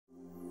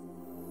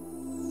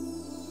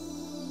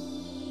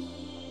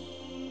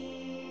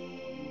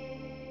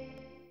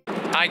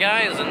Hi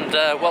guys, and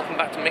welcome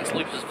back to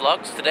Mixtlupus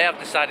VLogs. Today I've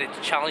decided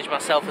to challenge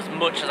myself as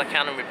much as I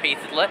can and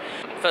repeatedly.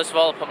 First of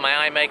all, I put my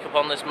eye makeup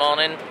on this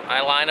morning,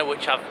 eyeliner,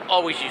 which I've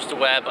always used to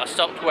wear, but I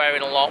stopped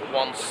wearing a lot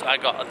once I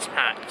got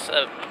attacked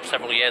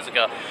several years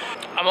ago.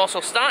 I'm also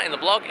starting the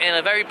vlog in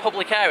a very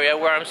public area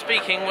where I'm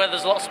speaking, where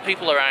there's lots of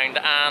people around,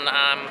 and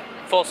I'm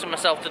forcing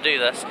myself to do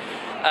this.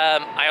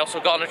 I also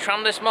got on a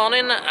tram this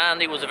morning,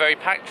 and it was a very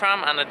packed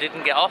tram, and I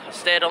didn't get off. I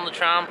stayed on the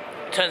tram.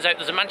 Turns out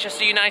there's a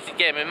Manchester United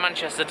game in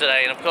Manchester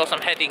today, and of course I'm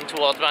heading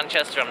towards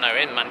Manchester. I'm now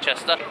in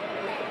Manchester.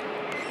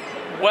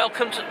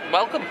 Welcome.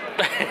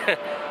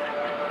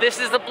 This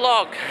is the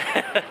vlog.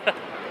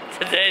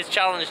 Today's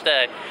challenge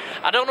day.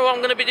 I don't know what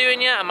I'm going to be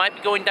doing yet. I might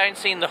be going down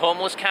seeing the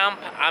homeless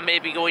camp. I may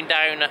be going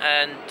down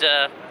and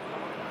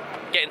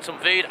getting some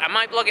food. I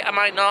might vlog it, I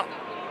might not.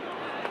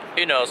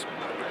 Who knows?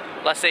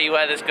 Let's see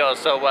where this goes.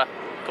 So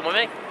come with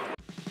me.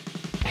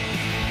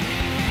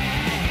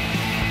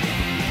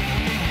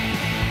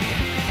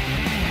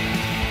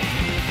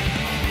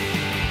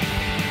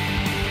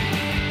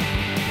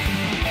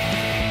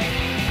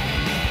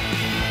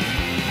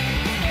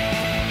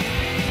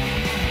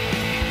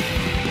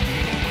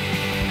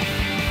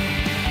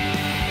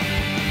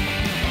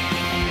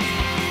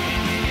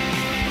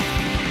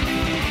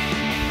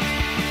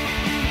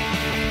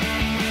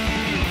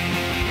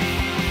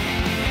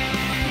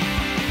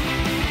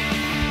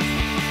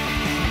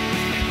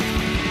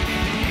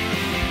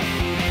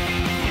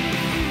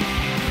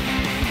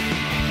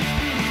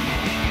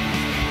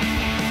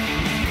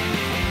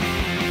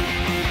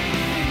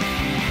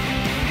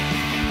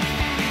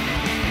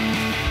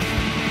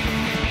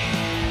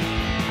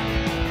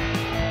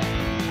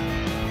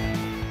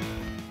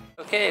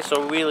 Okay,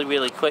 so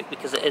really quick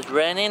because it is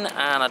raining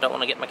and I don't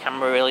want to get my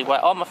camera really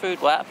wet or my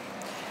food wet.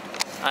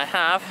 I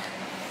have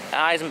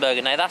an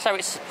Eisenberger. Now that's how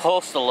it's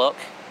supposed to look.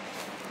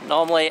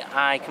 Normally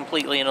I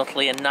completely and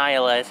utterly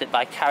annihilate it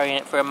by carrying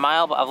it for a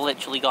mile, but I've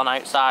literally gone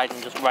outside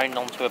and just round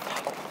onto a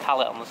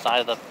pallet on the side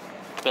of the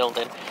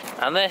building.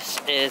 And this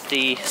is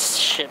the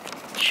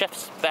chef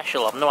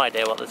special. I've no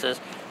idea what this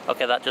is.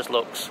 Okay, that just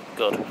looks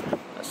good.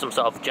 That's some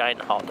sort of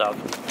giant hot dog.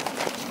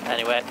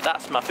 Anyway,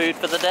 that's my food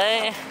for the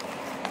day.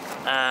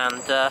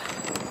 And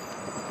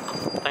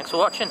thanks for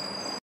watching.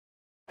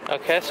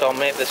 Okay, so I'll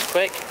make this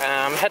quick.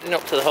 I'm heading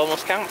up to the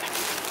homeless camp,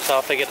 so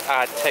I figured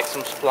I'd take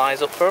some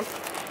supplies up for them.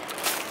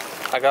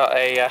 I got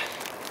a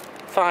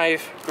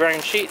 5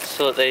 ground sheets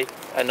so that they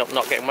end up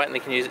not getting wet and they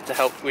can use it to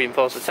help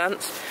reinforce the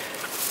tents,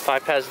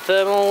 5 pairs of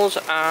thermals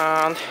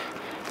and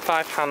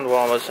 5 hand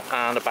warmers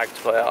and a bag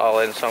to put it all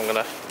in, so I'm going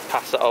to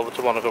pass it over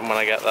to one of them when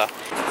I get there.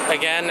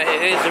 Again, it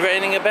is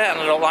raining a bit and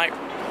I don't like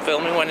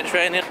filming when it's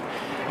raining,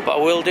 but I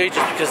will do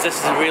just because this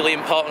is a really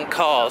important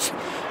cause.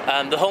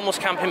 The homeless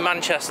camp in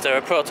Manchester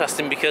are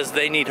protesting because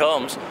they need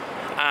homes,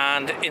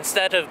 and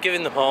instead of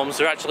giving them homes,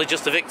 they're actually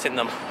just evicting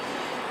them.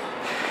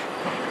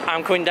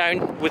 I'm coming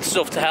down with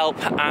stuff to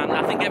help, and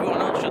I think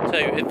everyone else should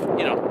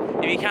too.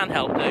 If you can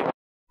help, do.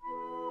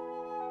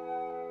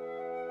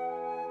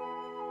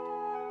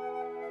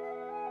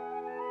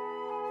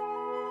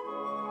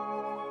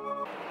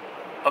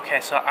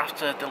 Okay, so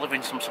after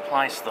delivering some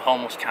supplies to the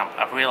homeless camp,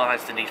 I've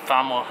realised they need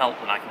far more help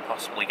than I can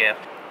possibly give.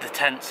 The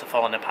tents are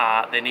falling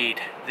apart, they need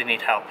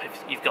help.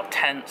 If you've got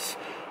tents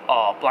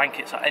or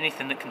blankets or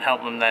anything that can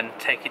help them, then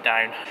take it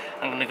down.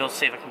 I'm going to go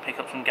see if I can pick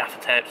up some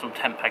gaffer tape, some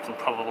tent pegs and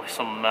probably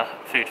some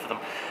food for them.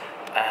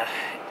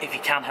 If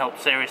you can help,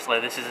 seriously,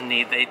 this is a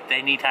need.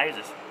 They need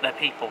houses. They're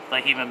people, they're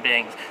human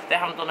beings. They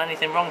haven't done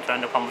anything wrong to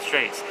end up on the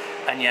streets,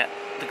 and yet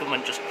the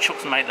government just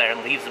chucks them out there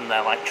and leaves them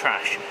there like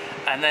trash,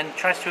 and then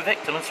tries to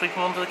evict them and sweep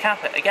them under the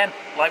carpet again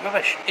like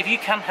rubbish. If you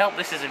can help,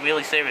 this is a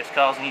really serious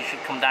cause and you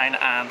should come down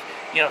and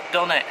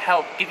donate,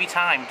 help, give your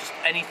time. Just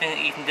anything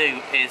that you can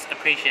do is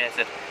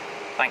appreciated.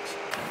 Thanks.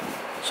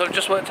 So I've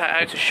just worked out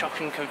how to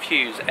shock and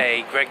confuse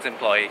a Greggs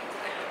employee.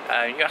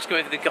 You ask them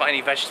if they've got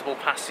any vegetable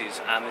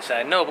pasties and they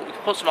say no, but we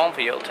can put some on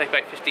for you, it'll take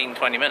about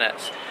 15-20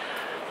 minutes.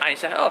 And you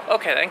say, oh,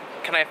 okay then,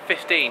 can I have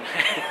 15?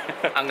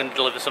 I'm going to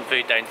deliver some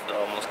food down to the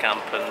homeless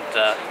camp, and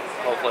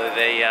hopefully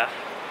they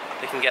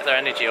can get their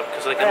energy up,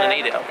 because they're going to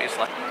need it,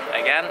 obviously.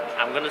 Again,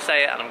 I'm going to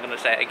say it, and I'm going to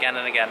say it again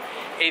and again.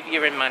 If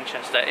you're in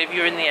Manchester, if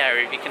you're in the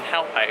area, if you can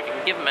help out, if you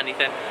can give them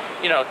anything,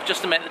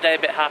 just to make the day a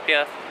bit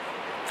happier,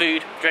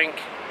 food,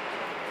 drink,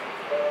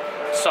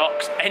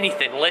 socks,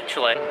 anything,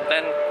 literally,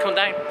 then come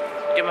down,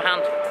 give them a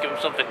hand, give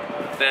them something.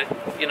 They're,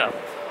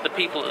 the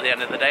people at the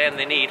end of the day, and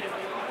they need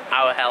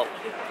our help.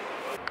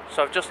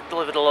 So I've just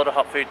delivered a load of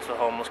hot food to the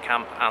homeless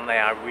camp, and they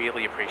are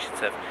really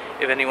appreciative.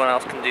 If anyone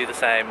else can do the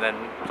same, then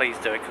please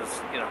do it, because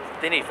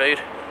they need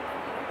food,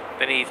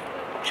 they need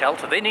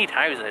shelter, they need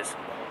houses,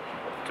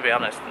 to be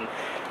honest, and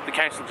the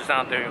council just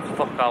aren't doing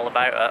fuck all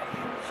about it.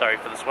 Sorry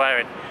for the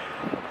swearing.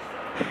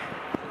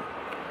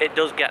 It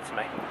does get to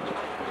me.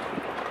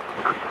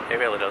 It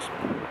really does.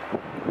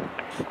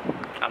 Thanks.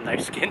 I'm now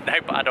skint now,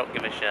 but I don't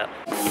give a shit.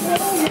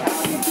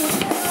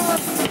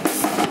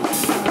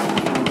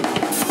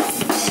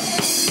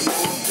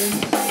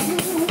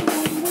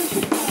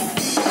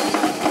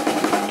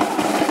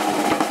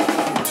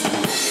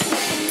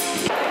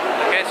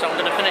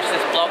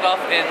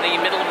 in the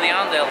middle of the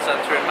Arndale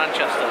Centre in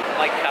Manchester.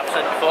 Like I've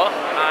said before,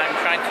 I'm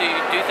trying to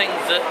do things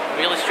that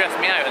really stress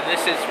me out, and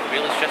this is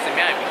really stressing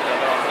me out because I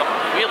know I'm not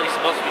really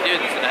supposed to be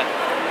doing this today.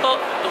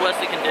 But the worst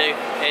they can do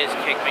is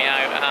kick me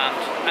out, and I'm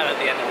at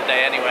the end of the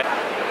day anyway.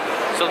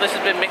 So this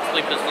has been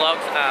Mixtlupus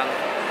VLogs, and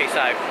peace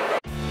out.